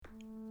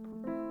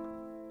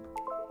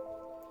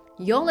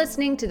You're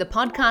listening to the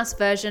podcast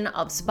version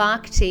of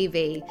Spark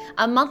TV,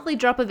 a monthly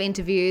drop of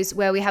interviews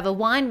where we have a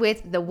wine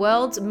with the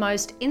world's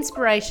most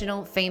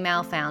inspirational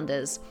female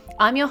founders.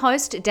 I'm your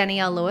host,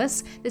 Danielle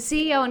Lewis, the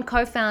CEO and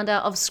co-founder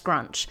of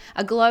Scrunch,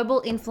 a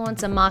global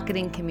influencer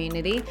marketing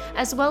community,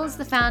 as well as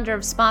the founder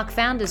of Spark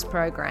Founders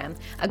Program,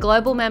 a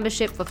global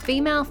membership for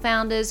female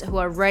founders who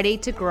are ready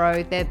to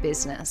grow their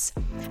business.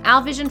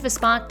 Our vision for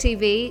Spark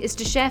TV is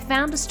to share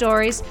founder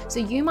stories so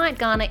you might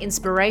garner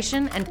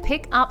inspiration and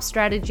pick up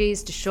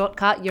strategies to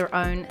shortcut your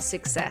own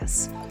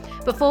success.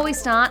 Before we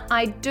start,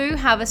 I do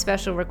have a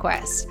special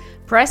request.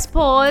 Press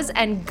pause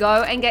and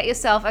go and get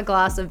yourself a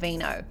glass of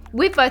vino.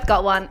 We've both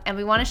got one and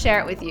we want to share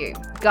it with you.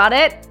 Got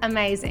it?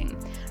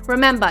 Amazing.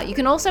 Remember, you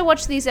can also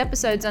watch these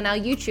episodes on our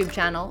YouTube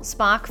channel,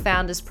 Spark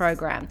Founders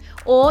Program,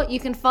 or you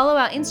can follow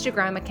our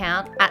Instagram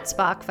account at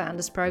Spark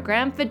Founders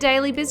Program for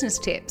daily business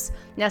tips.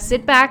 Now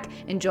sit back,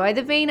 enjoy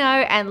the vino,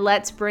 and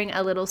let's bring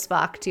a little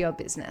spark to your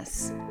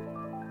business.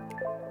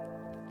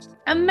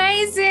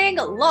 Amazing,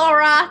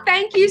 Laura.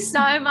 Thank you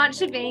so much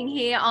for being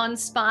here on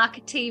Spark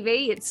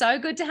TV. It's so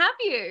good to have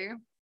you.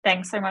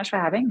 Thanks so much for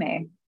having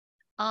me.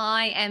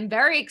 I am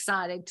very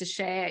excited to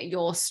share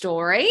your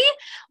story.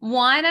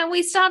 Why don't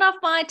we start off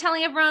by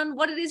telling everyone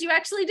what it is you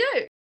actually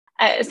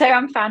do? So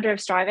I'm founder of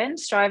Strivin.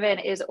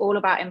 Strivin is all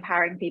about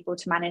empowering people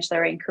to manage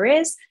their own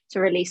careers, to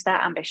release their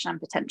ambition and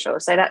potential.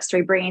 So that's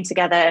through bringing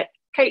together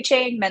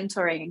coaching,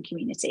 mentoring, and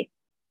community.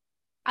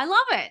 I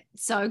love it.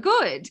 So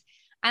good.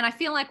 And I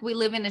feel like we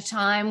live in a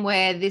time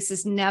where this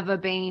has never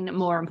been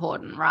more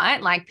important,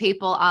 right? Like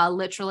people are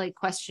literally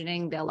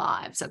questioning their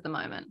lives at the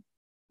moment.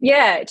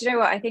 Yeah. Do you know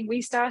what? I think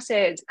we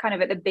started kind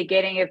of at the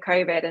beginning of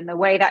COVID, and the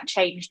way that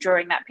changed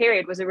during that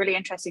period was a really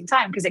interesting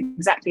time because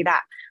exactly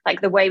that,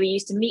 like the way we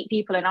used to meet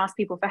people and ask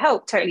people for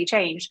help totally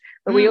changed.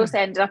 But we also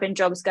ended up in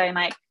jobs going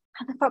like,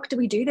 how the fuck do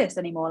we do this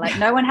anymore? Like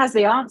no one has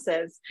the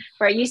answers.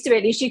 Where it used to be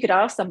at least you could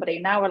ask somebody.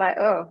 Now we're like,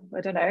 oh,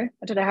 I don't know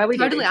how we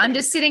totally. do I'm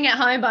just sitting at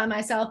home by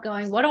myself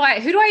going, who do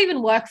I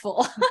even work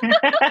for?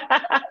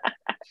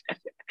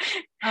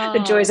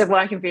 The joys of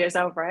working for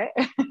yourself, right?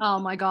 Oh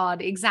my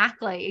God,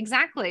 exactly.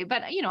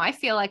 But I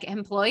feel like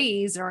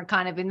employees are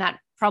kind of in that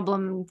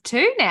problem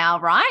too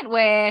now, right?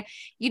 Where,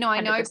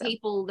 I know 100%.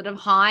 People that have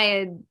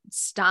hired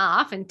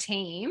staff and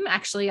team.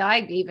 Actually,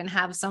 I even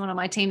have someone on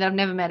my team that I've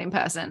never met in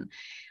person.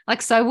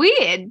 Like so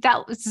weird.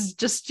 That was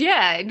just,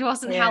 it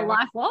wasn't how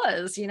life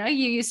was. You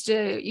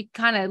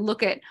kind of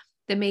look at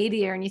the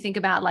media and you think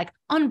about like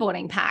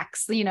onboarding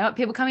packs,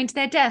 people coming to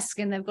their desk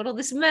and they've got all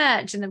this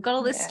merch and they've got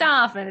all this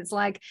stuff. And it's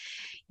like,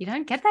 you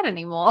don't get that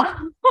anymore.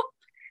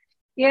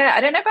 Yeah. I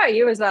don't know about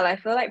you as well. I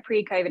feel like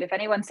pre-COVID, if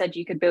anyone said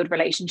you could build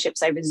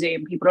relationships over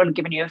Zoom, people would have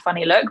given you a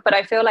funny look. But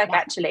I feel like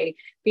actually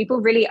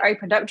people really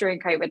opened up during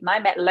COVID, and I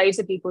met loads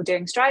of people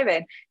doing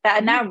Strivin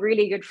that are now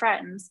really good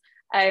friends.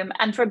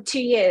 And for 2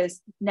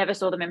 years, never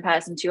saw them in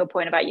person, to your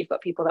point about you've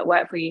got people that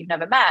work for you you've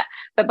never met.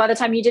 But by the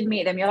time you did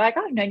meet them, you're like,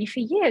 oh, I've known you for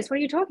years. What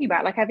are you talking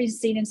about? Like, I've been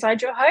seen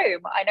inside your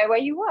home. I know where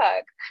you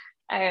work.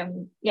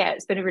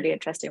 It's been a really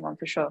interesting one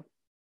for sure.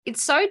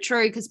 It's so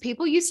true because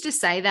people used to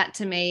say that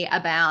to me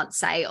about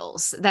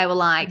sales. They were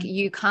like,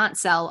 you can't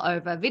sell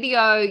over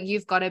video.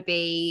 You've got to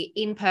be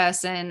in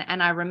person.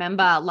 And I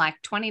remember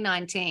like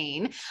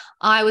 2019,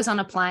 I was on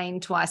a plane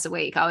twice a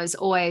week. I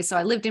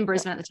lived in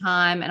Brisbane at the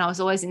time and I was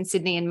always in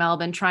Sydney and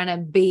Melbourne trying to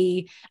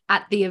be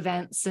at the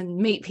events and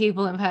meet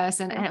people in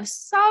person. And it was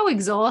so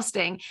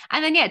exhausting.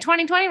 And then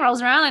 2020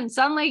 rolls around and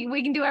suddenly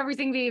we can do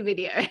everything via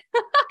video.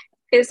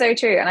 It's so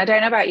true. And I don't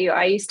know about you.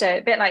 I used to,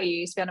 a bit like you,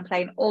 used to be on a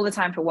plane all the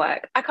time for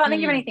work. I can't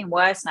think of anything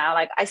worse now.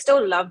 Like I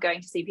still love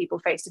going to see people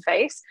face to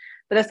face,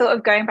 but the thought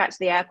of going back to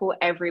the airport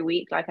every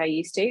week like I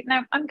used to,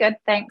 no, I'm good.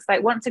 Thanks.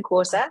 Like once a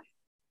quarter.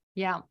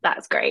 Yeah.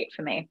 That's great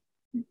for me.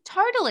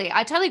 Totally.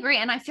 I totally agree.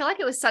 And I feel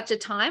like it was such a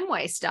time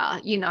waster.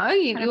 You're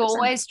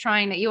always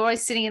you're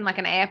always sitting in like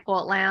an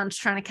airport lounge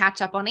trying to catch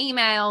up on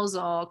emails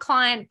or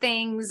client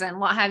things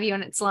and what have you.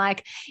 And it's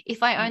like,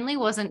 if I only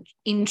wasn't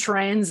in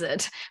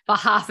transit for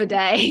half a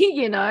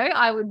day,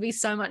 I would be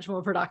so much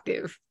more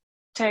productive.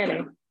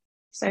 Totally.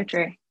 So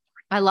true.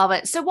 I love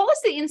it. So what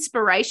was the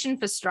inspiration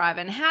for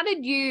Strivin? How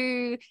did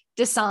you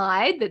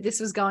decide that this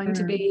was going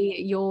to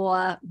be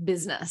your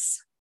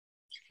business?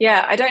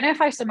 Yeah, I don't know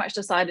if I so much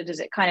decided as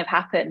it kind of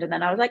happened. And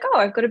then I was like, oh,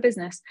 I've got a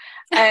business.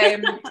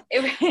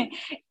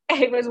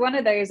 It was one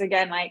of those,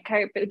 again, like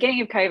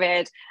beginning of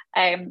COVID,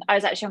 I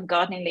was actually on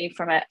gardening leave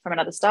from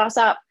another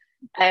startup.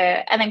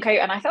 And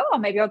I thought, oh,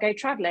 maybe I'll go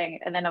traveling.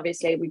 And then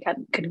obviously we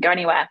couldn't go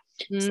anywhere.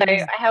 So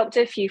I helped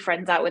a few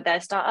friends out with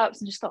their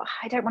startups and just thought,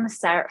 I don't want to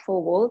stare at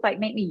four walls, like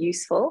make me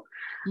useful.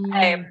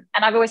 And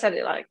I've always had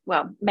it like,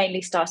 well,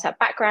 mainly startup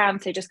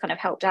background. So just kind of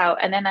helped out.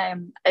 And then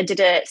I did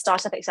a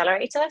startup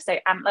accelerator. So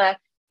Antler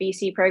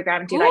VC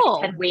program, do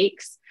like 10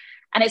 weeks.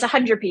 And it's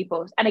 100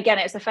 people. And again,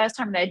 it's the first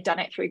time they'd done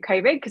it through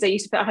COVID because they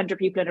used to put 100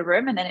 people in a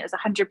room. And then it was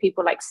 100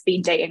 people like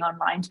speed dating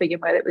online to begin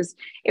with.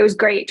 It was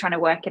great trying to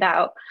work it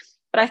out.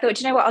 But I thought,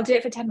 you know what, I'll do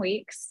it for 10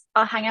 weeks.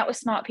 I'll hang out with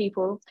smart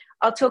people.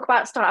 I'll talk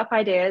about startup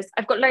ideas.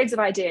 I've got loads of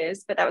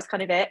ideas, but that was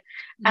kind of it.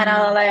 And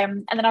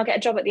and then I'll get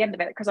a job at the end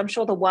of it, because I'm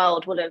sure the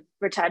world will have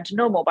returned to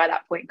normal by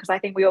that point, because I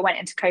think we all went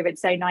into COVID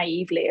so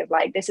naively of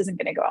like, this isn't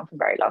going to go on for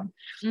very long.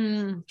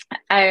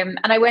 And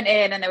I went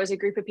in, and there was a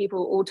group of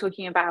people all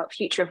talking about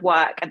future of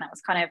work, and that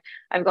was kind of,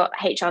 I've got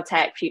HR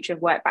tech future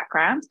of work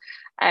background.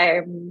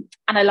 And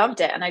I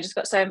loved it, and I just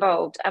got so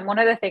involved. And one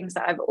of the things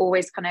that I've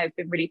always kind of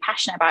been really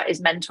passionate about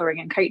is mentoring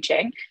and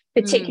coaching,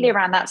 particularly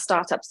around that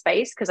startup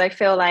space, because I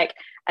feel like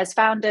as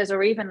founders,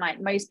 or even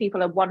like most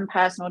people are one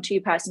person or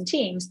two person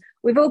teams,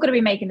 we've all got to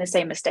be making the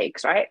same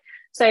mistakes, right?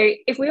 So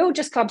if we all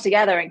just club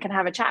together and can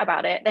have a chat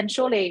about it, then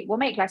surely we'll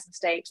make less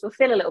mistakes, we'll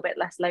feel a little bit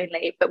less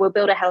lonely, but we'll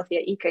build a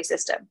healthier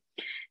ecosystem.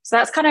 So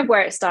that's kind of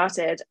where it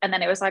started. And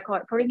then it was like, oh,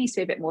 it probably needs to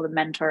be a bit more than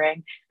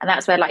mentoring. And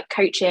that's where like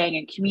coaching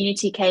and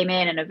community came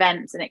in, and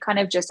events. And it kind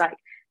of just like,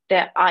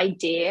 the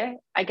idea,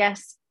 I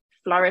guess,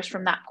 flourished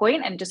from that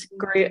point and just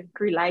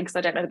grew legs.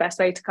 I don't know the best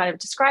way to kind of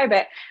describe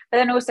it. But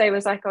then also it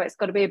was like, oh, it's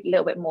got to be a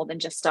little bit more than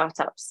just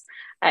startups.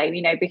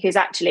 Because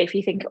actually, if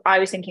you think, I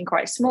was thinking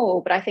quite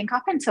small, but I think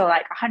up until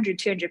like 100,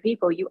 200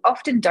 people, you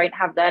often don't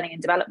have learning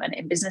and development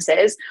in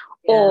businesses,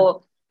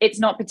 or it's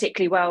not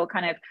particularly well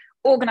kind of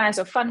organized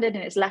or funded,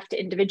 and it's left to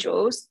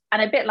individuals.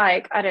 And a bit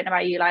like, I don't know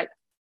about you, like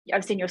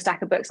I've seen your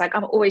stack of books, like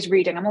I'm always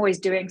reading, I'm always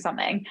doing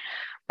something,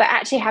 but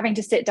actually having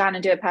to sit down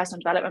and do a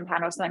personal development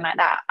plan or something like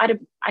that,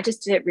 I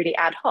just did it really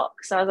ad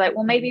hoc. So I was like,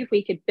 well, maybe if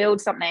we could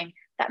build something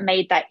that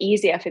made that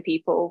easier for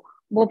people,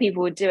 more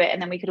people would do it,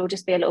 and then we could all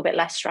just be a little bit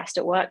less stressed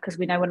at work, because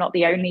we know we're not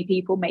the only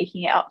people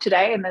making it up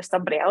today, and there's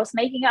somebody else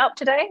making it up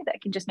today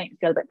that can just make me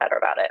feel a bit better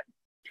about it.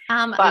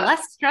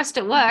 Less stressed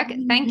at work.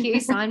 Thank you.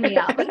 Sign me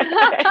up.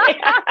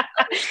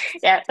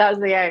 Yeah, that was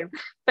the aim.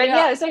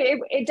 But so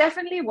it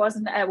definitely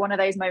wasn't one of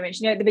those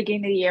moments, at the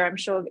beginning of the year, I'm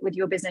sure with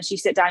your business, you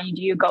sit down, you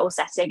do your goal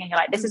setting, and you're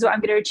like, this is what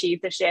I'm going to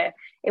achieve this year.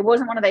 It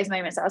wasn't one of those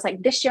moments that I was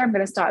like, this year I'm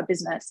going to start a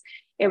business.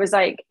 It was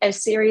like a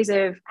series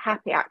of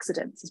happy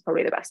accidents, is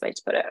probably the best way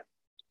to put it.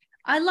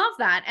 I love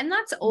that. And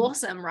that's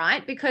awesome,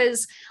 right?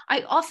 Because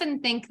I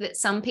often think that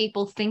some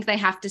people think they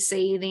have to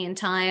see the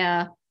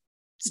entire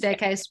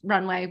staircase,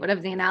 runway, whatever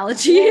the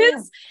analogy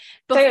is,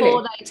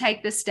 before they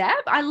take the step.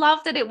 I love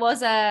that it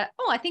was I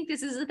think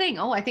this is a thing.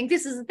 Oh, I think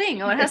this is a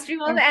thing. Oh, it has to be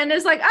one. And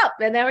it's like up,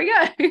 and there we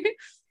go.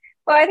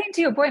 Well, I think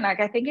to your point, like,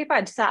 I think if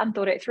I'd sat and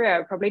thought it through,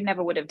 I probably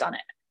never would have done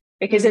it,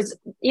 because it's,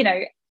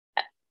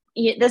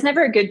 there's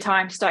never a good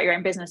time to start your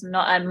own business and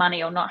not earn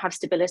money or not have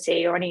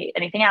stability or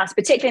anything else,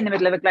 particularly in the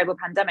middle of a global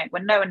pandemic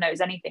when no one knows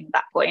anything at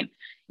that point.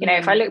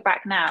 If I look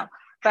back now.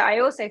 But I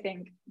also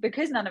think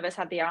because none of us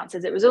had the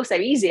answers, it was also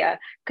easier,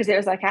 because it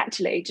was like,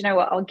 actually, do you know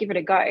what? I'll give it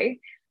a go.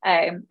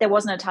 There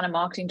wasn't a ton of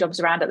marketing jobs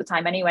around at the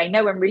time anyway.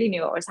 No one really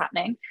knew what was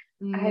happening.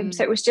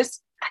 So it was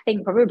just, I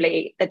think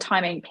probably the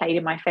timing played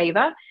in my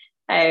favor.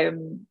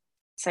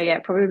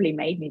 It probably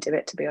made me do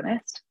it, to be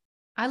honest.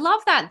 I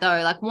love that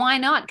though. Like, why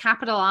not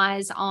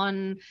capitalize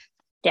on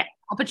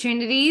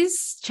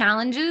opportunities,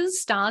 challenges,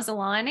 stars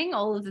aligning,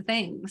 all of the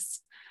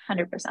things?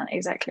 100%,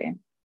 exactly.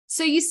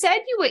 So you said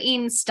you were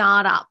in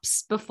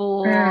startups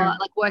before,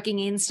 like working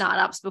in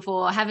startups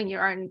before having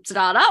your own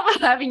startup,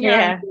 having your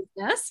own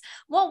business.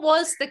 What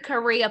was the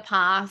career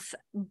path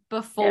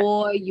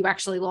before you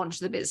actually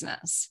launched the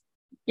business?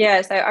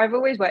 Yeah, so I've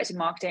always worked in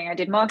marketing. I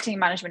did marketing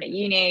management at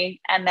uni,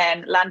 and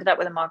then landed up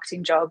with a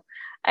marketing job,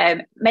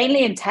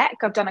 mainly in tech.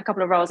 I've done a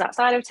couple of roles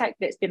outside of tech,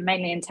 but it's been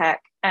mainly in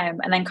tech, and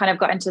then kind of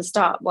got into the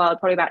start world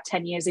probably about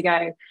 10 years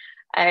ago.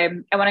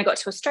 And when I got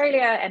to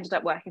Australia, I ended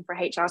up working for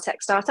a HR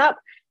tech startup.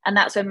 And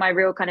that's when my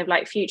real kind of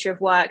like future of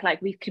work,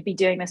 like we could be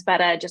doing this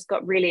better, just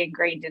got really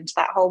ingrained into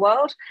that whole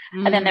world.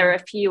 And then there are a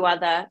few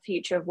other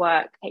future of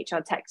work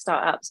HR tech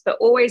startups, but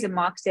always in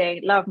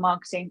marketing, love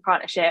marketing,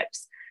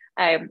 partnerships.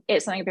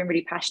 It's something I've been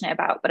really passionate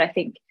about. But I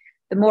think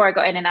the more I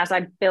got in, and as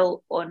I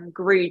built and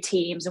grew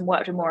teams and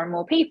worked with more and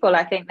more people,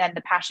 I think then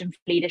the passion for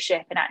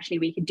leadership, and actually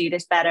we can do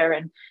this better.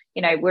 And,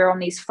 we're on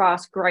these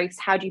fast growths.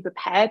 How do you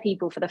prepare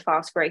people for the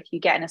fast growth you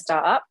get in a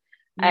startup?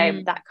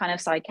 That kind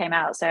of side came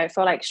out. So I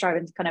feel like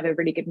Striven's kind of a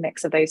really good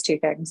mix of those two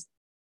things.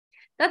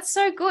 That's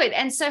so good.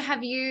 And so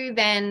have you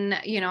then,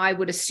 I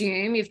would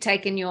assume you've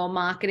taken your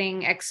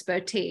marketing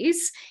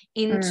expertise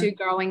into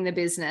growing the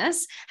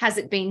business. Has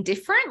it been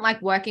different,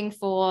 like working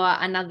for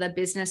another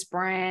business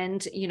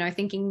brand,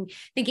 thinking,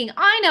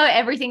 I know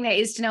everything there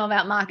is to know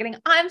about marketing.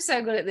 I'm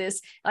so good at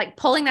this, like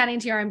pulling that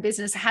into your own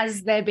business.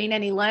 Has there been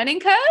any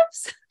learning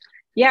curves?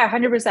 Yeah,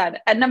 100%.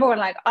 And number one,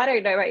 like, I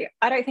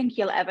don't think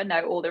you'll ever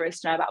know all there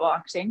is to know about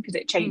marketing, because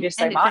it changes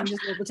so much. Changes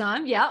all the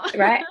time. Yeah.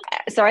 Right.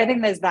 So I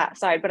think there's that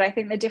side. But I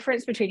think the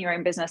difference between your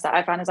own business that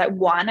I found is like,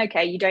 one,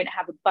 okay, you don't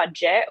have a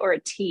budget or a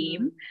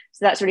team.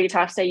 So that's really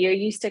tough. So you're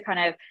used to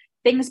kind of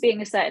things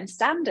being a certain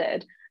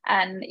standard,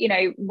 and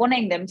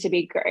wanting them to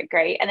be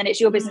great, and then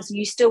it's your business and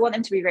you still want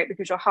them to be great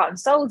because your heart and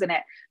soul's in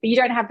it, but you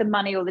don't have the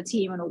money or the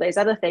team and all those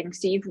other things.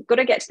 So you've got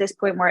to get to this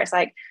point where it's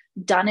like,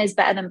 done is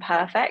better than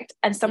perfect.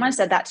 And someone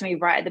said that to me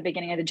right at the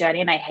beginning of the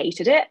journey, and I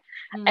hated it.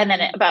 And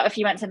then about a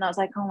few months in, I was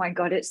like, oh my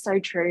god, it's so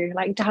true.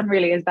 Like, done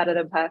really is better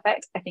than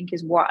perfect, I think,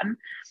 is one.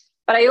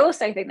 But I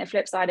also think the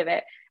flip side of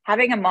it,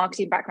 having a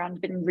marketing background has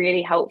been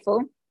really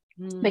helpful.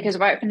 Because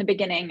right from the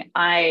beginning,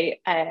 I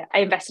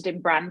invested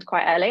in brand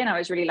quite early, and I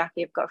was really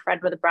lucky. I've got a friend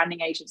with a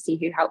branding agency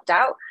who helped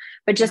out.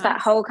 But just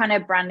that whole kind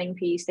of branding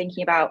piece,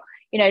 thinking about,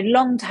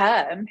 long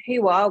term,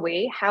 who are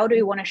we? How do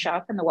we want to show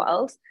up in the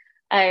world?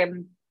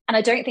 And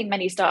I don't think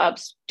many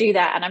startups do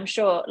that. And I'm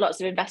sure lots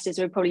of investors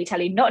would probably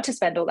tell you not to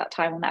spend all that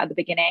time on that at the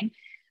beginning.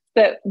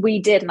 But we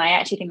did, and I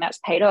actually think that's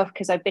paid off,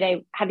 because I've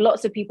had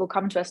lots of people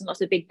come to us and lots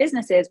of big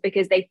businesses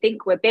because they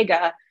think we're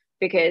bigger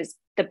because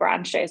the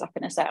brand shows up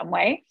in a certain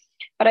way.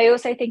 But I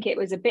also think it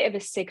was a bit of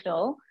a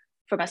signal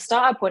from a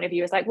startup point of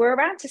view. It's like, we're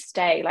around to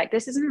stay. Like,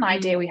 this isn't an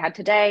idea we had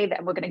today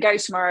that we're going to go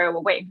tomorrow.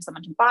 We're waiting for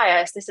someone to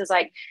buy us. This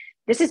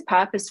is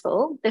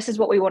purposeful. This is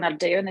what we want to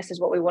do, and this is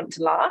what we want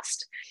to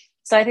last.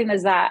 So I think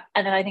there's that.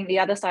 And then I think the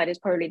other side is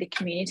probably the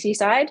community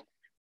side.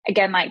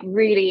 Again, like,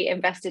 really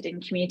invested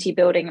in community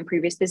building and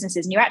previous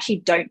businesses. And you actually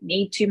don't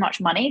need too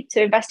much money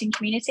to invest in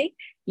community.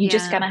 You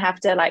just kind of have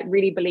to like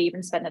really believe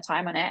and spend the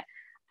time on it.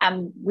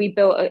 And we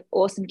built an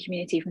awesome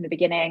community from the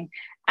beginning.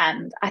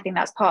 And I think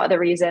that's part of the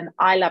reason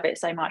I love it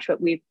so much,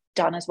 what we've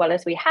done as well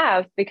as we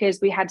have, because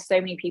we had so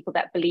many people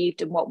that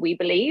believed in what we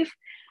believe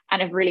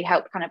and have really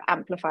helped kind of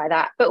amplify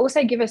that, but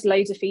also give us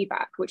loads of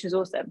feedback, which is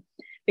awesome.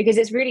 Because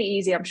it's really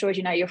easy. I'm sure, as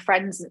you know, your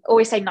friends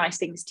always say nice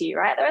things to you,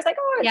 right? They're always like,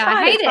 oh, it's fine,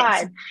 I hate it's it.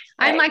 fine.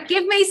 I'm like,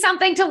 give me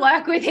something to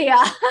work with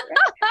here.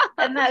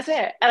 And that's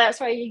it. And that's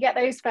why you get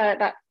those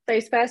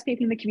first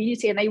people in the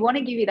community, and they want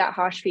to give you that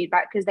harsh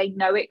feedback because they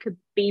know it could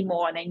be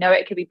more and they know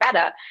it could be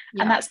better.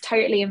 Yeah. And that's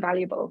totally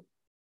invaluable.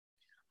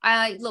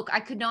 Look,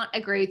 I could not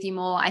agree with you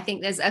more. I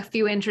think there's a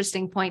few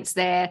interesting points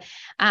there.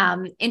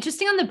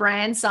 Interesting on the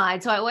brand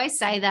side. So I always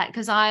say that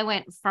because I've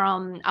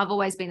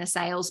always been a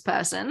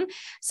salesperson.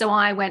 So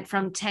I went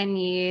from 10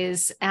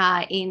 years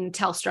in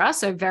Telstra,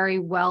 so very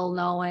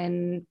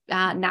well-known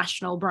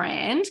national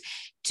brand,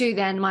 to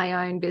then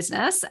my own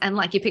business. And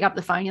like, you pick up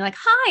the phone, you're like,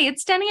 hi,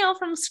 it's Danielle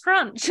from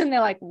Scrunch. And they're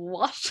like,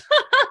 what?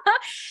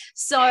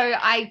 So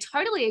I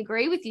totally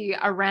agree with you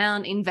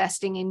around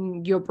investing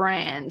in your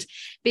brand,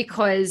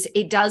 because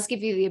it does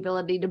give you the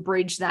ability to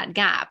bridge that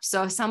gap.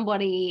 So if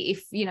somebody,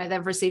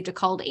 they've received a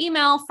cold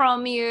email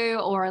from you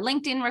or a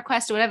LinkedIn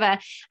request or whatever,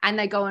 and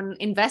they go and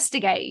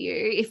investigate you,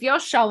 if you're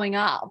showing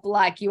up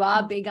like you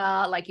are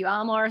bigger, like you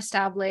are more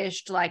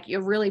established, like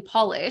you're really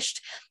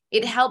polished,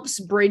 it helps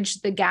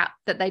bridge the gap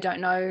that they don't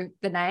know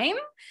the name.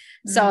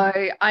 So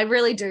I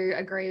really do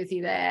agree with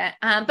you there.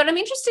 But I'm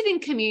interested in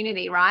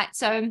community, right?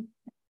 So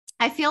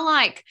I feel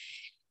like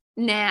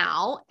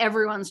now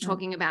everyone's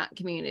talking about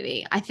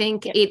community. I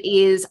think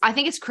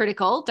it's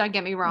critical. Don't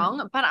get me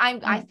wrong, but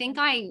I think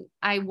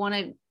I want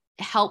to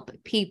help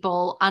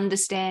people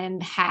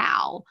understand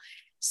how.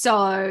 So,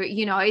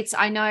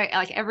 I know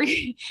like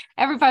every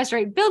post,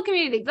 right? Build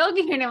community.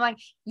 I'm like,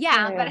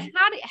 but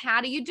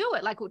how do you do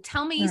it? Like, well,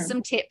 tell me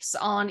some tips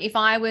on, if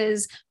I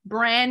was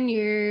brand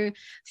new,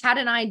 had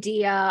an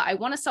idea, I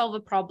want to solve a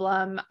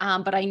problem,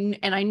 but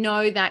I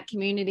know that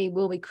community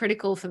will be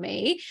critical for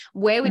me.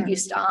 Where would you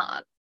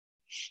start?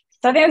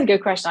 So I think that's a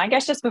good question. I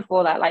guess just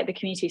before that, like the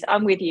communities,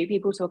 I'm with you.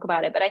 People talk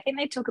about it, but I think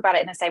they talk about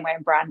it in the same way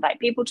in brand. Like,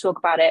 people talk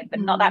about it, but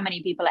not that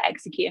many people are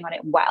executing on it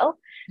well.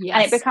 Yes.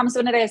 And it becomes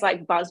one of those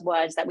like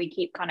buzzwords that we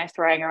keep kind of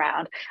throwing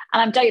around.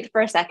 And I don't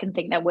for a second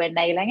think that we're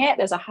nailing it.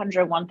 There's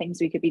 101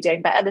 things we could be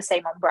doing better, the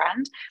same on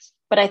brand.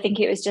 But I think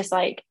it was just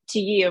like, to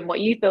you and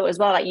what you've built as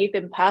well, like you've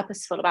been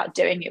purposeful about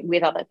doing it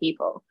with other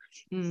people.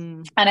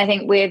 And I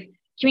think with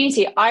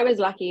community, I was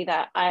lucky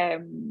that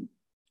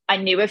I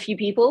knew a few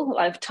people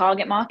of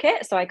target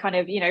market. So I kind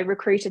of,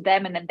 recruited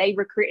them, and then they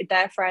recruited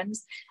their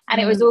friends.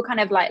 And it was all kind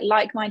of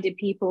like-minded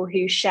people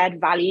who shared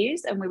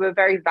values. And we were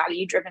very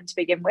value driven to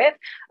begin with,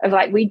 of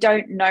like, we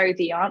don't know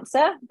the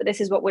answer, but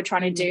this is what we're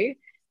trying to do.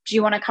 Do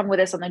you want to come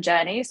with us on the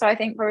journey? So I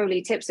think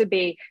probably tips would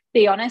be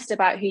honest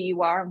about who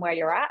you are and where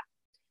you're at.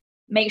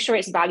 Make sure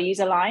it's values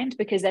aligned,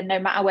 because then no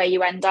matter where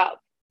you end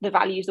up, the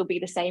values will be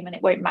the same, and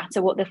it won't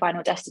matter what the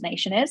final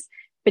destination is,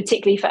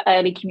 particularly for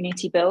early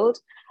community build.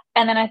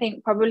 And then I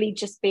think probably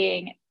just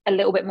being a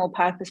little bit more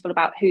purposeful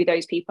about who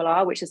those people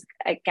are, which is,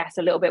 I guess,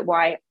 a little bit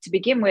why to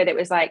begin with, it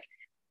was like,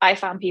 I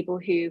found people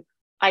who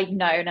I'd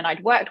known and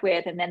I'd worked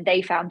with, and then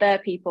they found their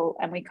people,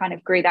 and we kind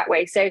of grew that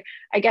way. So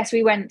I guess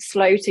we went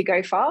slow to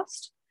go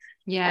fast.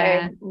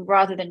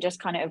 Rather than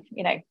just kind of,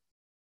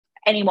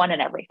 anyone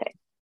and everything.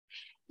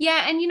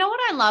 Yeah. And what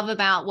I love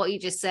about what you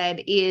just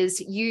said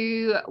is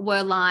you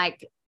were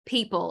like,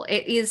 people,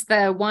 it is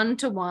the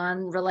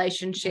one-to-one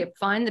relationship.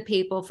 Find the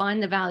people,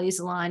 find the values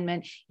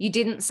alignment. You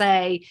didn't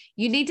say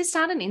you need to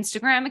start an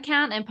Instagram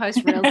account and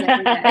post reels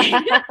every day.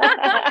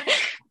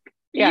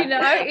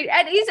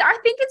 It is. I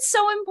think it's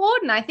so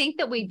important. I think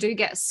that we do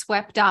get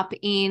swept up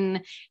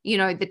in,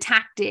 the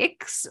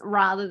tactics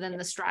rather than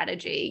the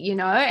strategy,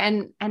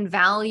 and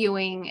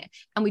valuing,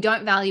 and we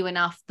don't value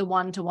enough the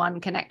one-to-one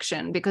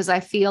connection, because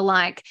I feel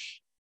like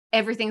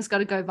everything's got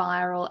to go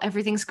viral.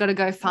 Everything's got to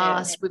go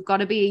fast. We've got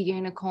to be a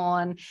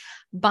unicorn,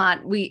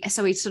 but we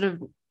sort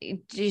of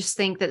just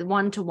think that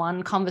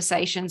one-to-one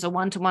conversations or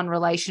one-to-one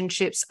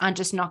relationships are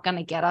just not going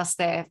to get us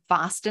there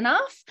fast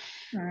enough.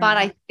 But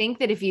I think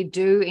that if you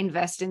do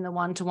invest in the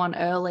one-to-one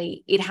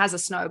early, it has a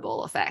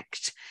snowball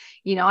effect.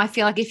 I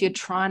feel like if you're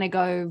trying to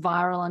go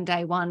viral on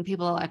day one,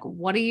 people are like,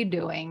 what are you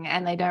doing?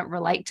 And they don't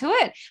relate to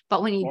it.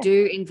 But when you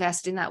do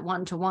invest in that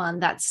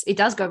one-to-one, it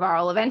does go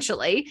viral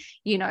eventually,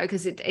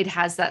 because it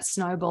has that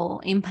snowball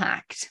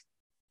impact.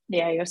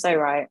 Yeah, you're so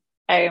right.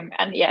 And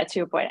yeah, to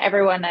your point,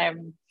 everyone, I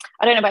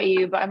don't know about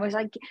you, but I'm always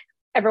like,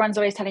 everyone's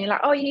always telling you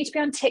like, oh, you need to be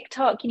on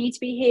TikTok, you need to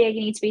be here, you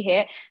need to be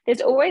here.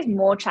 There's always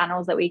more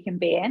channels that we can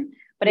be in.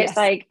 But it's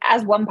like,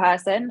 as one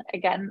person,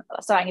 again,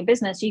 starting a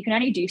business, you can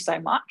only do so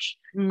much.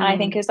 And I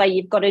think it's like,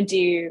 you've got to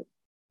do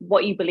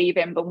what you believe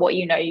in, but what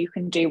you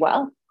can do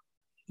well.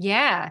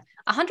 Yeah,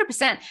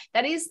 100%.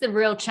 That is the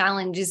real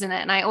challenge, isn't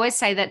it? And I always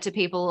say that to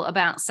people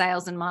about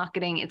sales and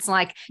marketing. It's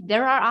like,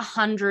 there are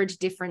 100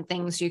 different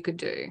things you could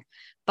do.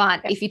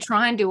 But if you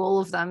try and do all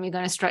of them, you're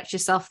going to stretch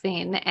yourself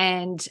thin.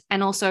 And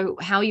also,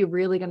 how are you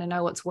really going to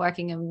know what's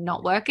working and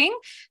not working?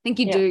 I think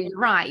you're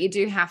right. You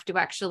do have to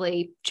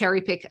actually cherry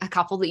pick a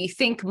couple that you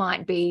think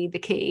might be the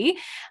key,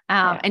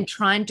 and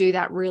try and do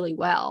that really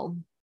well.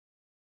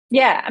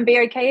 Yeah, and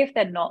be okay if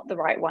they're not the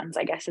right ones,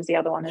 I guess, is the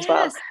other one as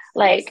well.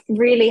 Like,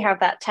 really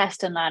have that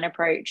test and learn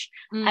approach.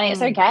 And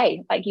it's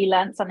okay. Like, you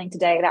learned something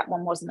today, that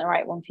one wasn't the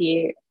right one for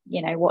you.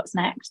 What's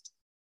next?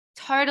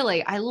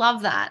 Totally. I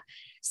love that.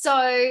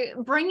 So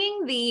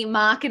bringing the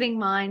marketing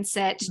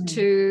mindset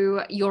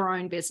to your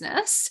own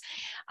business,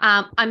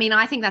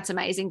 I think that's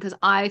amazing, because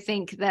I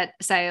think that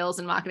sales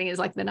and marketing is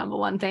like the number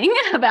one thing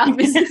about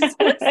businesses.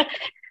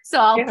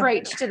 So I'll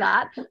preach to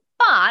that.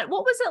 But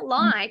what was it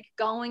like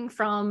going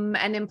from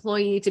an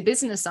employee to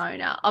business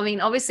owner?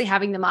 Obviously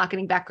having the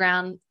marketing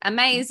background,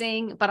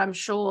 amazing, but I'm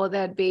sure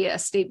there'd be a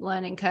steep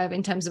learning curve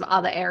in terms of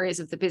other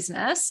areas of the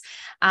business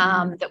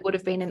that would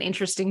have been an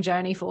interesting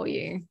journey for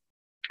you.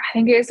 I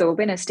think it's all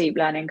been a steep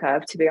learning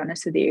curve, to be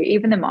honest with you,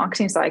 even the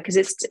marketing side, because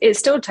it's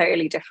still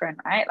totally different,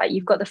 right? Like,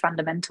 you've got the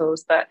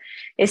fundamentals, but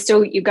it's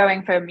still, you're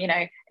going from,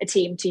 a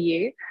team to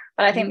you.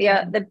 But I think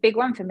the big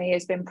one for me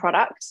has been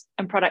product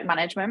and product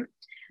management.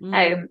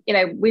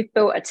 We've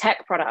built a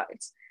tech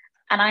product,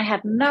 and I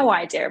had no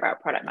idea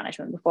about product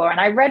management before. And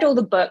I read all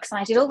the books, and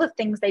I did all the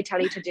things they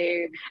tell you to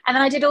do. And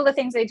then I did all the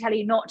things they tell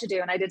you not to do.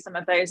 And I did some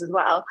of those as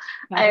well.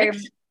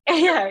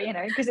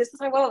 Because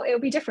it's like, well, it'll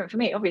be different for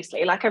me,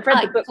 obviously. Like, I've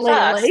read the book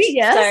first,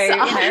 yes. So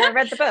I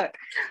read the book,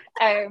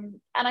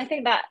 and I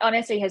think that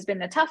honestly has been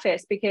the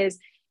toughest, because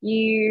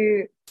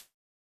you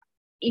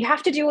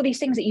have to do all these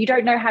things that you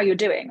don't know how you're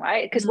doing,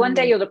 right? Because one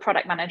day you're the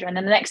product manager, and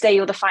then the next day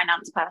you're the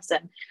finance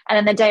person, and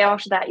then the day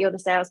after that you're the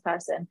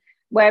salesperson.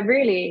 Where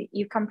really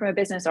you've come from a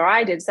business, or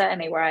I did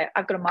certainly, where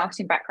I've got a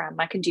marketing background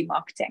and I can do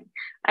marketing.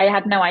 I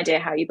had no idea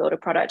how you build a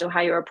product, or how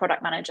you're a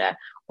product manager,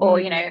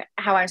 or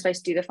how I'm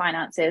supposed to do the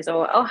finances,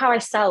 or how I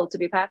sell, to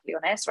be perfectly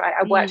honest, right?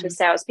 I worked with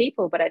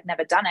salespeople, but I'd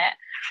never done it.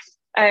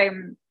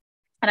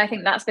 And I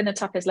think that's been the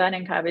toughest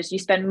learning curve, is you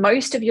spend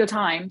most of your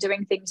time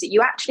doing things that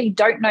you actually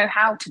don't know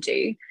how to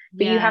do,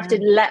 but you have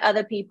to let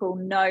other people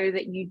know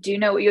that you do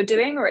know what you're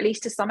doing, or at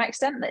least to some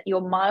extent that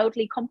you're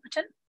mildly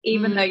competent,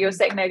 even though you're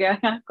sitting there going,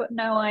 I've got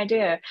no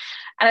idea.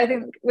 And I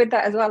think with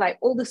that as well, like,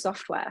 all the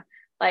software,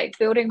 like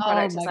building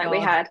products, it's like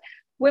we had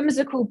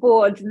whimsical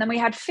boards, and then we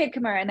had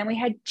Figma, and then we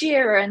had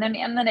Jira, and then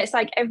it's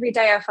like every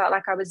day I felt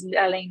like I was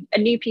learning a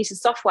new piece of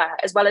software,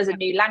 as well as a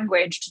new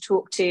language to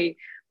talk to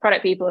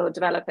product people or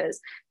developers.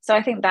 So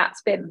I think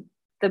that's been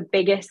the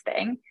biggest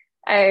thing.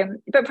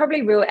 But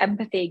probably real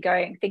empathy,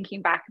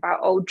 thinking back about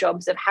old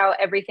jobs, of how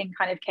everything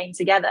kind of came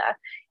together.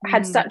 I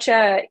had such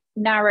a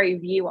narrow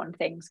view on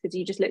things, because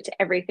you just looked at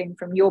everything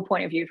from your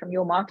point of view, from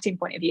your marketing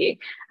point of view,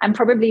 and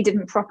probably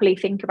didn't properly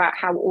think about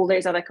how all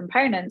those other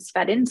components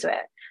fed into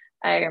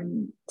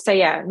it. So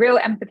yeah, real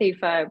empathy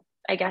for,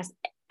 I guess,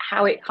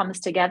 how it comes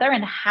together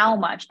and how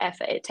much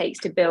effort it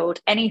takes to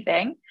build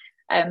anything.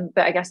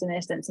 But I guess in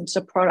this instance,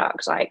 a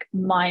product, like,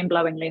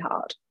 mind-blowingly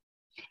hard.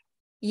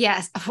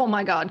 Yes. Oh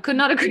my God. Could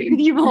not agree with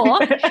you more.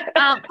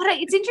 But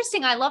it's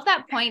interesting. I love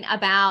that point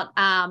about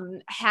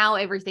how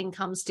everything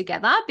comes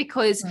together,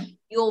 because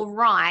you're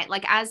right.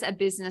 Like, as a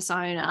business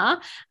owner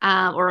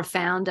or a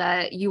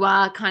founder, you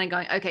are kind of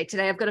going, okay,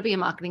 today I've got to be a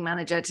marketing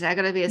manager. Today I've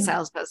got to be a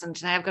salesperson.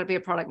 Today I've got to be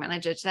a product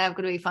manager. Today I've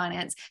got to be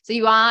finance. So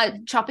you are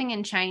chopping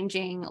and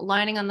changing,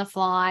 learning on the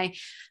fly,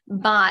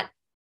 but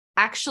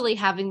actually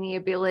having the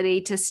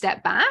ability to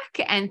step back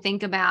and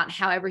think about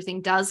how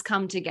everything does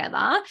come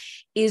together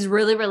is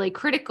really, really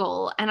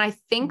critical. And I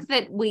think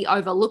that we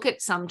overlook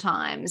it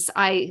sometimes.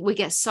 We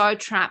get so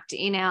trapped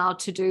in our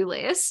to-do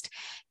list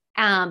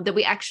that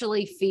we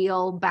actually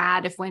feel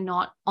bad if we're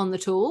not on the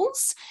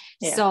tools.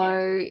 Yeah.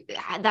 So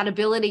that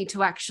ability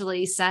to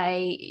actually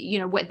say,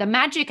 the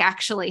magic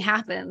actually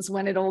happens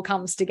when it all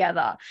comes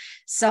together.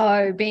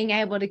 So being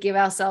able to give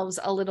ourselves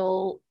a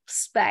little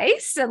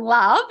space and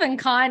love and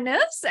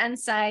kindness and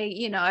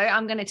say,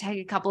 I'm going to take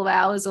a couple of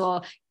hours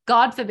or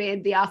God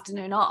forbid, the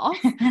afternoon off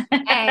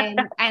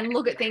and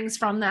look at things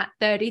from that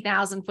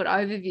 30,000 foot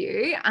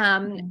overview.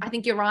 I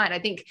think you're right. I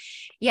think,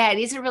 it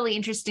is a really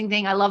interesting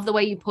thing. I love the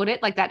way you put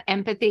it, like that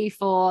empathy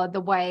for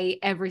the way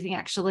everything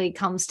actually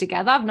comes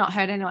together. I've not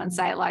heard anyone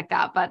say it like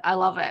that, but I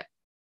love it.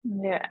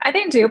 Yeah, I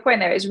think to your point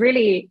there,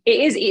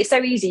 it's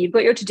so easy. You've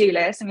got your to-do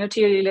list, and your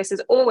to-do list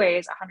is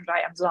always 100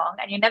 items long,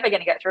 and you're never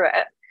going to get through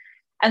it.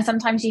 And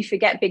sometimes you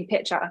forget big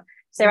picture.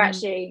 So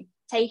actually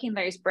taking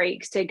those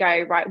breaks to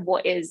go, right,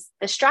 what is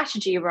the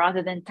strategy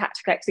rather than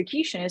tactical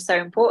execution is so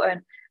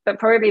important, but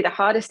probably the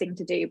hardest thing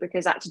to do,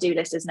 because that to-do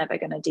list is never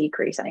going to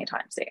decrease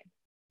anytime soon.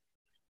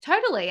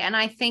 Totally. And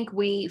I think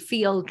we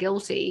feel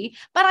guilty,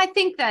 but I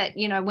think that,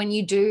 when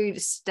you do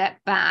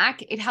step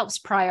back, it helps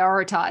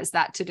prioritize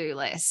that to-do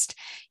list.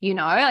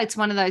 It's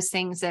one of those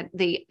things that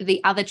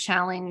the other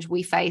challenge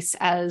we face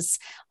as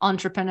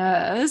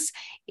entrepreneurs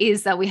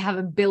is that we have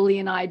a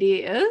billion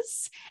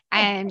ideas,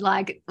 and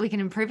like, we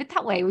can improve it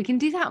that way. We can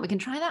do that. We can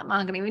try that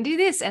marketing. We can do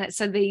this. And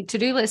so the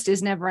to-do list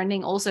is never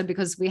ending, also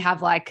because we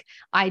have like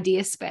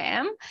idea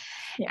spam.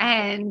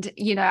 And,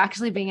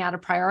 actually being able to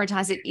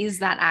prioritize it is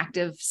that act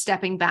of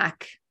stepping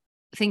back,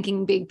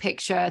 thinking big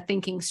picture,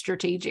 thinking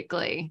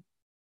strategically.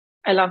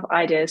 I love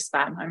ideas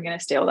spam. I'm going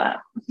to steal that.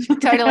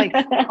 Totally.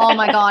 Oh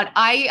my God.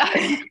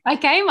 I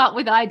came up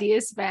with idea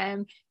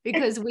spam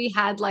because we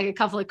had like a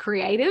couple of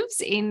creatives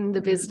in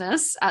the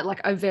business at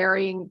like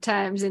varying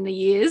terms in the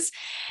years.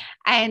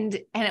 And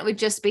it would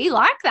just be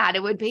like that.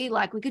 It would be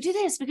like, we could do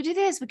this, we could do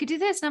this, we could do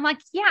this. And I'm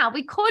like, yeah,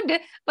 we could,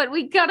 but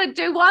we got to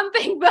do one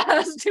thing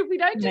first. If we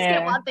don't just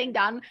get one thing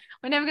done,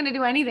 we're never going to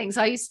do anything.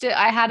 So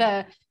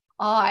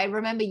I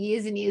remember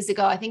years and years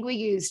ago, I think we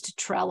used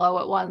Trello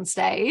at one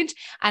stage,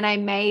 and I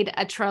made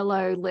a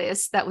Trello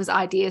list that was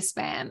idea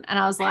spam. And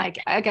I was like,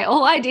 okay,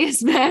 all idea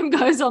spam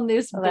goes on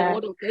this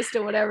board or list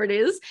or whatever it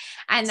is.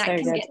 And that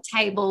can get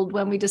tabled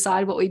when we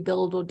decide what we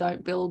build or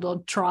don't build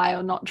or try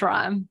or not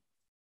try.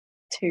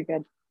 Too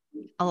good.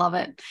 I love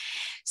it.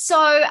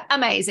 So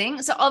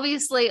amazing. So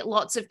obviously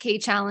lots of key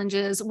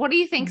challenges. What do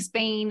you think's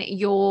been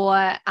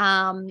your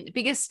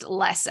biggest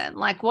lesson?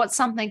 Like, what's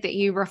something that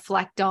you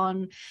reflect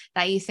on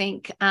that you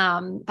think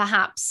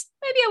perhaps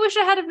maybe I wish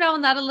I had have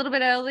known that a little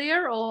bit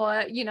earlier,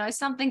 or,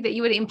 something that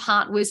you would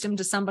impart wisdom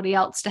to somebody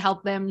else to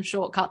help them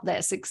shortcut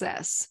their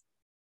success?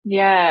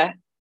 Yeah.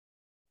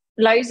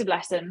 Loads of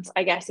lessons,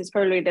 I guess, is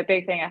probably the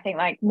big thing. I think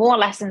like more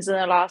lessons in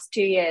the last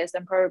 2 years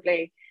than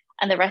probably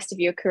and the rest of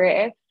your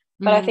career.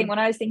 But I think when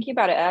I was thinking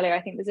about it earlier,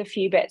 I think there's a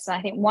few bits. And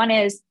I think one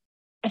is,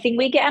 I think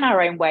we get in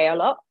our own way a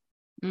lot.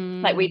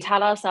 Like, we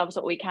tell ourselves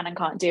what we can and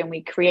can't do, and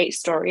we create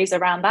stories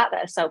around that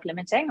are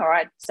self-limiting, or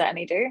I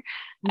certainly do.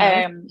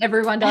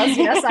 Everyone does.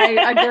 Yes,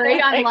 I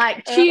agree. I'm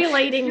like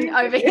cheerleading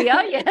over here.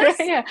 Yes.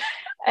 Yeah.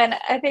 And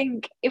I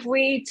think if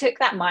we took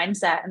that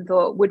mindset and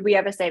thought, would we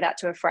ever say that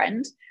to a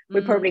friend?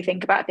 We'd probably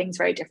think about things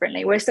very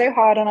differently. We're so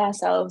hard on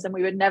ourselves, and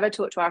we would never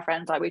talk to our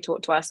friends like we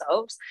talk to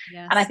ourselves.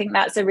 Yes. And I think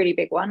that's a really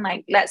big one.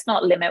 Like, let's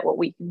not limit what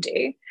we can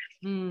do.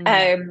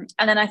 And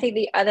then I think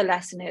the other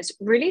lesson is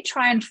really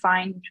try and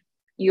find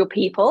your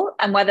people,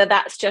 and whether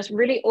that's just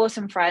really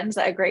awesome friends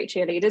that are great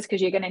cheerleaders,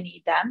 because you're going to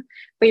need them,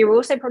 but you're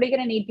also probably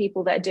going to need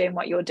people that are doing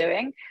what you're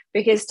doing,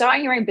 because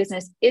starting your own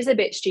business is a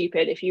bit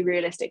stupid if you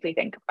realistically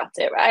think about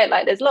it, right?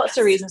 Like, there's lots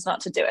of reasons not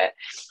to do it,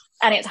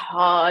 and it's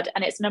hard,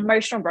 and it's an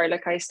emotional roller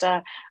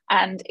coaster,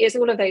 and it's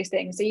all of those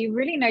things. So you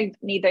really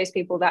need those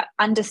people that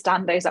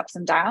understand those ups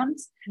and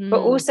downs, but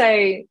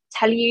also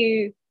tell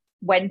you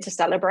when to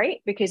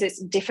celebrate, because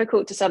it's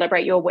difficult to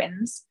celebrate your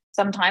wins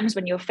sometimes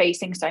when you're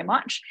facing so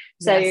much.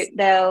 So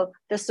they'll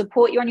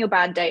support you on your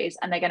bad days,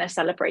 and they're going to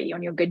celebrate you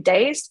on your good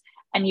days,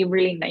 and you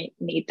really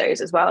need those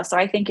as well. So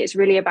I think it's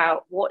really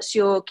about what's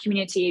your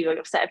community or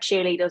your set of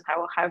cheerleaders,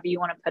 however you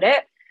want to put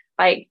it.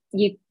 Like,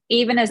 you,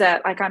 even as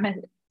I'm a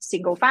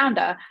single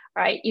founder,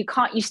 right?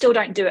 You still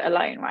don't do it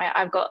alone, right?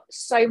 I've got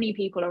so many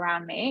people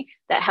around me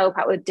that help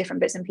out with different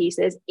bits and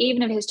pieces,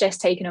 even if it's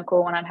just taking a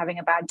call when I'm having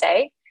a bad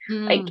day.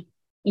 Like,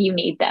 you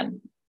need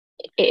them.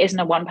 It isn't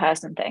a one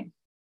person thing.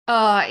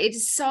 Oh,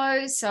 it's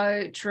so,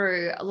 so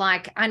true.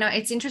 Like, I know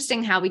it's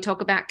interesting how we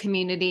talk about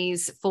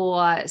communities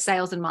for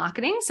sales and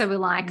marketing. So we're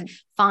like,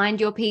 find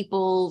your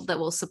people that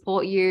will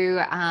support you.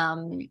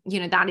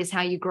 That is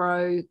how you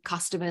grow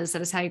customers.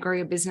 That is how you grow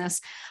your business.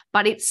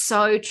 But it's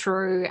so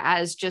true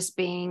as just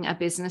being a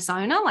business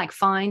owner, like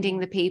finding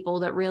the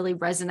people that really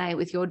resonate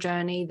with your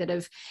journey, that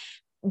have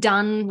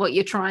done what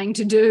you're trying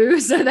to do,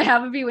 so they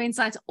have a few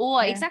insights,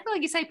 or exactly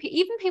like you say,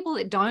 even people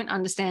that don't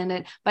understand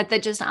it but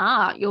that just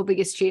are your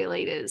biggest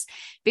cheerleaders,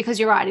 because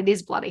you're right, it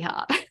is bloody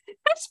hard.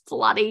 It's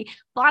bloody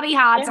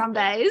hard some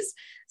days.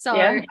 So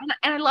and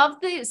I love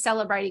the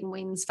celebrating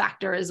wins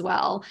factor as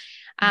well.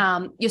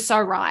 You're so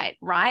right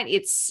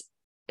it's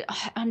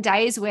on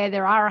days where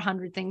there are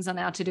 100 things on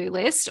our to-do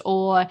list,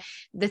 or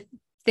the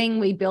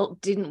thing we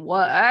built didn't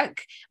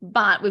work,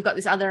 but we've got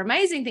this other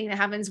amazing thing that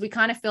happens, we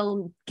kind of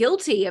feel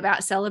guilty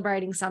about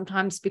celebrating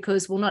sometimes,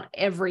 because, well, not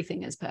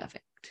everything is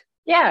perfect.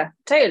 Yeah,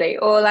 totally.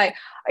 Or like,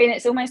 I mean,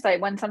 it's almost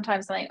like when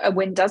sometimes like a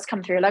win does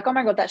come through, like, oh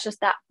my God, that's just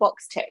that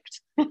box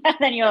ticked. And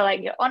then you're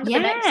like, you're on to the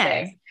next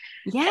thing.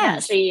 And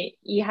Yes. actually,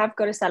 you have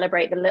got to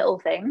celebrate the little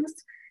things,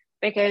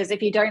 because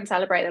if you don't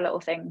celebrate the little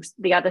things,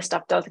 the other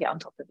stuff does get on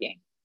top of you.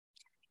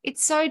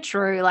 It's so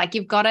true. Like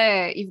you've got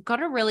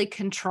to really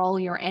control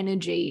your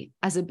energy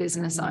as a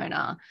business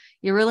owner.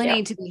 You really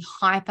need to be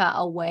hyper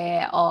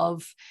aware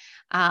of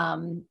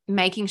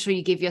making sure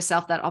you give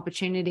yourself that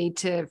opportunity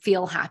to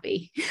feel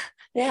happy.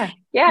 Yeah,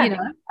 you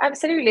know?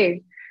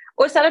 absolutely.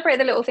 Or celebrate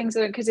the little things,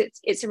 because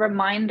it's a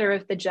reminder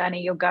of the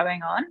journey you're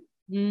going on.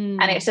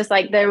 And it's just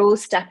like, they're all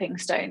stepping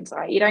stones,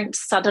 right? You don't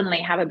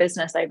suddenly have a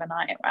business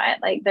overnight, right?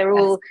 Like they're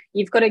all,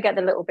 you've got to get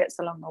the little bits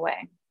along the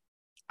way.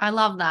 I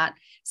love that.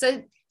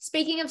 So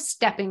speaking of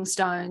stepping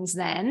stones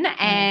then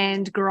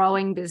and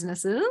growing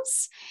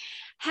businesses,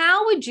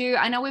 how would you,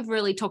 I know we've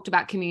really talked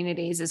about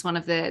communities as one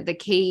of the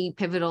key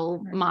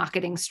pivotal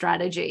marketing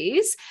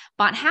strategies,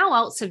 but how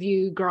else have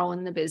you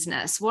grown the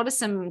business? What are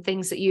some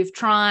things that you've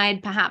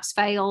tried, perhaps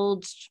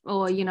failed,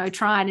 or,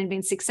 tried and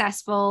been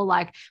successful?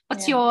 Like,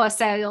 what's your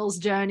sales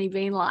journey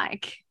been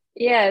like?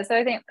 Yeah, so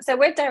I think, so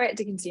we're direct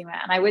to consumer,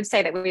 and I would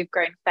say that we've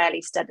grown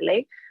fairly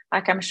steadily.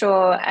 Like I'm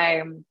sure,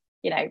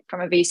 from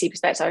a VC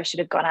perspective, I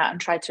should have gone out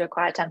and tried to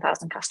acquire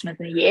 10,000 customers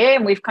in a year.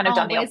 And we've kind of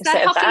done the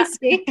opposite of that.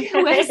 Stick?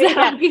 Where's the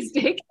hockey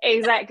stick?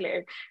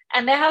 Exactly.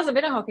 And there hasn't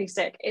been a hockey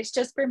stick. It's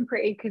just been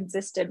pretty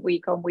consistent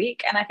week on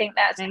week. And I think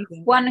that's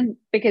one,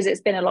 because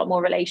it's been a lot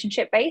more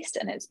relationship based,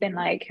 and it's been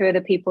like, who are the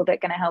people that are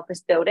going to help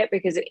us build it?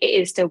 Because it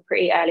is still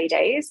pretty early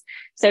days.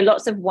 So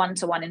lots of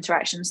one-to-one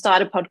interaction.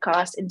 Start a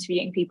podcast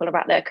interviewing people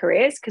about their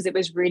careers, because it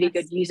was really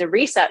good user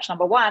research,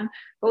 number one.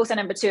 But also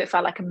number two, it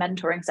felt like a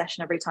mentoring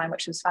session every time,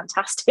 which was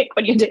fantastic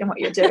when you're doing what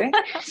you're doing.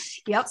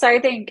 So I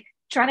think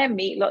trying to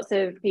meet lots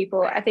of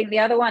people. I think the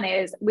other one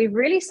is we've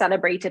really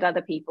celebrated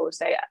other people.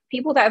 So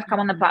people that have come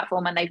on the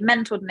platform and they've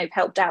mentored and they've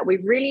helped out,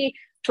 we've really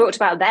talked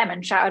about them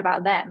and shouted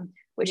about them,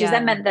 which has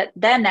then meant that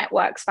their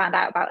networks found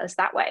out about us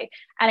that way.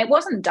 And it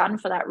wasn't done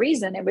for that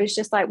reason. It was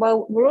just like,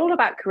 well, we're all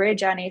about career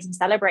journeys and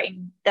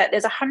celebrating that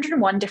there's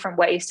 101 different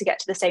ways to get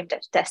to the same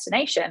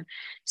destination.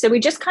 So we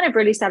just kind of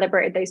really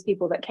celebrated those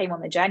people that came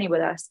on the journey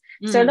with us.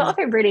 So a lot of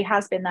it really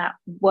has been that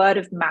word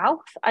of mouth,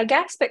 I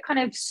guess, but kind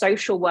of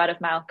social word of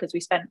mouth, because we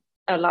spent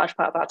a large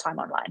part of our time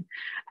online.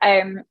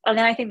 And then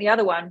I think the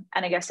other one,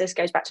 and I guess this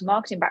goes back to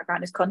marketing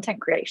background, is content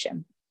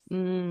creation.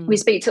 We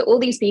speak to all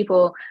these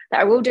people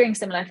that are all doing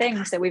similar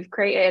things. So we've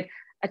created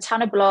a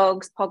ton of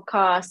blogs,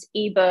 podcasts,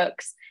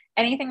 ebooks,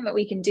 anything that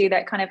we can do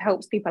that kind of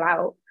helps people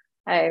out.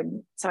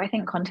 So I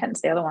think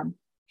content's the other one.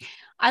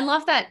 I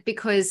love that,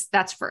 because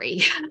that's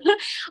free.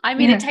 I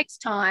mean, it takes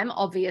time,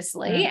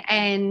 obviously,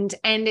 and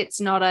it's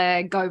not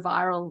a go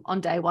viral on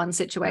day one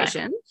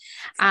situation.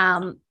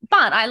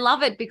 But I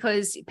love it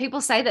because people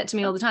say that to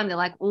me all the time. They're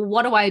like, well,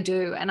 what do I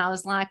do? And I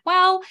was like,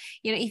 well,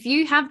 if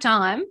you have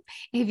time,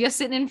 if you're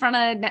sitting in front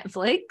of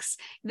Netflix,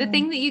 the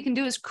thing that you can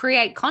do is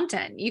create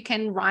content. You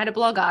can write a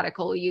blog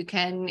article. You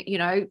can,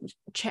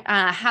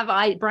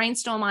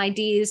 brainstorm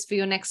ideas for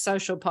your next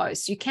social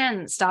post. You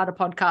can start a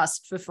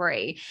podcast for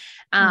free.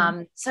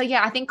 So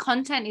yeah, I think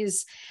content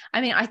is,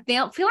 I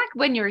feel like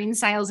when you're in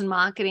sales and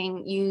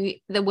marketing,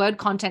 the word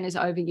content is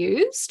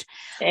overused.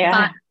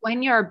 But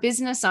when you're a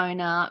business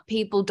owner,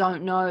 people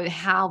don't know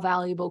how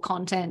valuable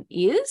content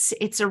is.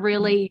 It's a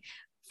really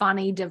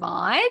funny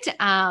divide.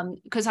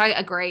 Because I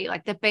agree,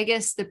 like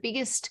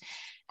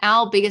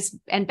our biggest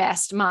and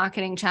best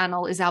marketing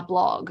channel is our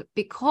blog,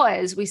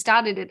 because we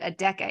started it a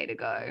decade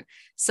ago.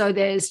 So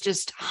there's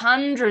just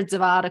hundreds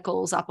of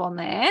articles up on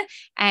there,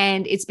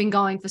 and it's been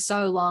going for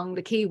so long.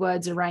 The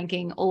keywords are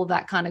ranking, all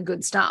that kind of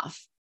good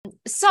stuff.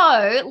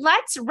 So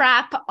let's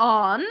wrap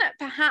on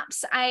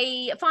perhaps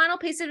a final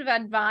piece of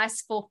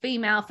advice for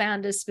female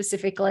founders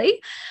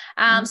specifically.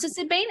 So has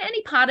there been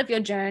any part of your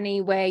journey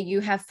where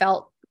you have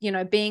felt,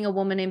 being a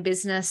woman in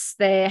business,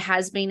 there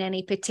has been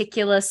any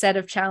particular set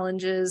of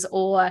challenges?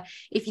 Or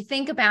if you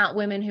think about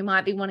women who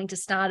might be wanting to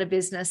start a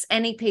business,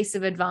 any piece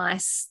of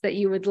advice that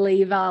you would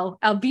leave our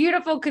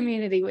beautiful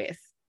community with?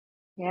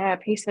 Yeah,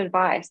 piece of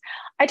advice.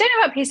 I don't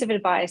know about piece of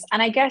advice.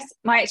 And I guess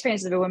my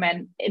experience as a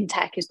woman in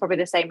tech is probably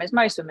the same as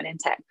most women in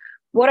tech.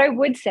 What I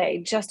would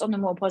say, just on the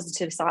more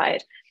positive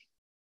side,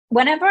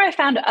 whenever I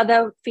found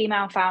other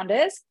female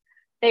founders,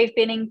 they've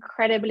been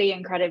incredibly,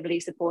 incredibly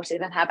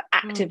supportive and have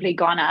actively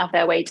gone out of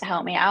their way to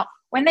help me out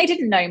when they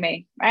didn't know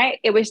me, right?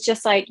 It was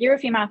just like, you're a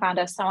female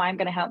founder, so I'm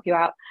going to help you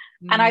out.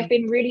 And I've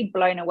been really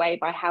blown away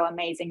by how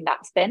amazing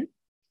that's been.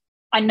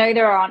 I know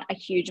there aren't a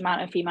huge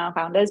amount of female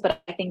founders,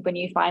 but I think when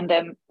you find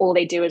them, all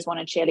they do is want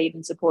to cheerlead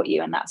and support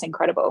you. And that's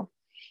incredible.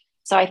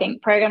 So I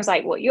think programs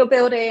like what you're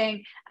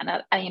building,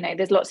 and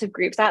there's lots of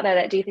groups out there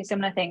that do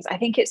similar things. I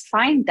think it's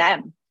find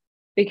them.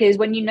 Because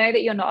when you know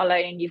that you're not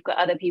alone and you've got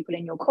other people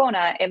in your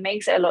corner, it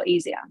makes it a lot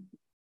easier.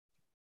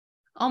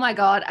 Oh my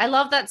God, I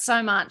love that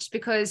so much,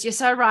 because you're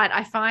so right.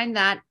 I find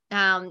that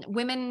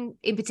women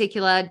in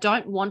particular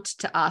don't want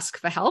to ask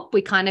for help.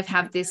 We kind of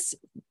have this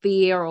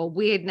fear or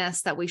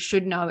weirdness that we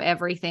should know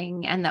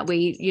everything and that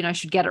we,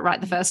 should get it right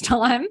the first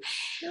time.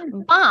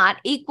 But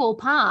equal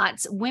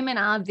parts, women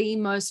are the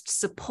most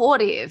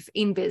supportive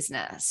in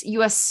business.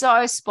 You are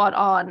so spot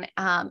on.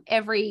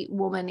 Every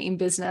woman in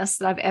business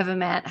that I've ever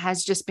met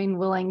has just been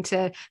willing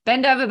to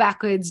bend over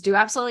backwards, do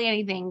absolutely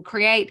anything,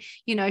 create,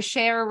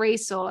 share a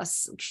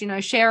resource,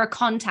 share a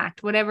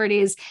contact, whatever it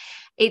is.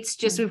 It's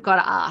just, we've got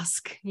to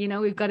ask,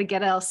 we've got to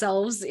get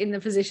ourselves in the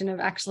position of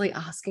actually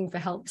asking for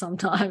help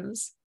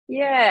sometimes.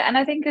 Yeah. And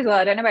I think as well,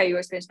 I don't know about your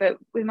experience, but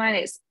with mine,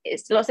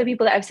 it's lots of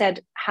people that have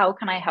said, how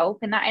can I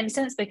help in that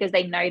instance? Because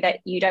they know that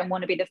you don't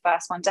want to be the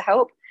first one to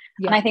help.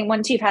 Yeah. And I think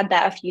once you've had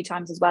that a few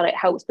times as well, it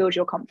helps build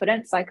your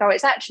confidence. Like,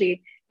 it's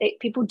actually,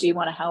 people do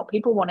want to help.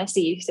 People want to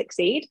see you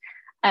succeed.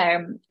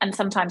 And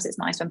sometimes it's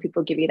nice when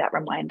people give you that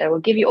reminder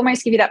or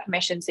almost give you that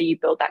permission. So you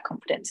build that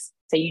confidence.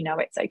 So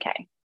it's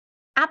okay.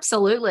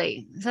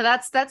 Absolutely. So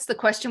that's the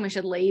question we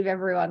should leave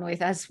everyone with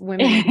as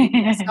women.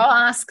 Go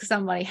ask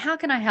somebody, how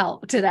can I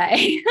help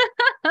today?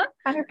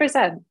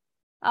 100%.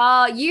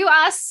 Oh, you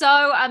are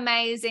so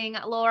amazing,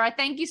 Laura.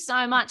 Thank you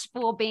so much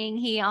for being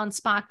here on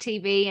Spark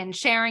TV and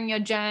sharing your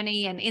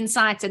journey and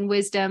insights and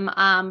wisdom.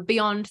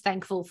 Beyond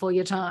thankful for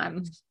your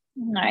time.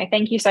 No,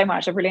 thank you so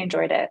much. I've really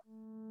enjoyed it.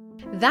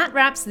 That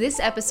wraps this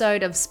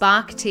episode of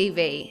Spark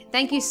TV.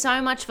 Thank you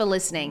so much for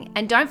listening.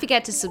 And don't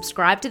forget to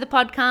subscribe to the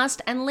podcast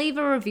and leave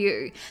a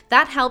review.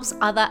 That helps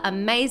other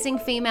amazing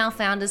female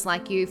founders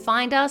like you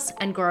find us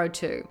and grow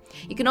too.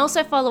 You can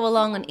also follow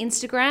along on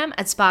Instagram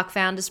at Spark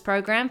Founders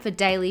Program for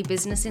daily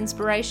business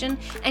inspiration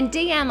and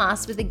DM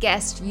us with a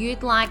guest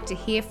you'd like to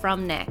hear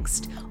from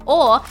next.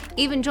 Or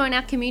even join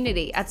our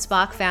community at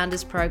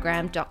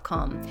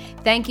sparkfoundersprogram.com.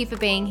 Thank you for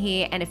being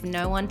here. And if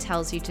no one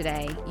tells you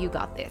today, you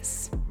got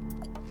this.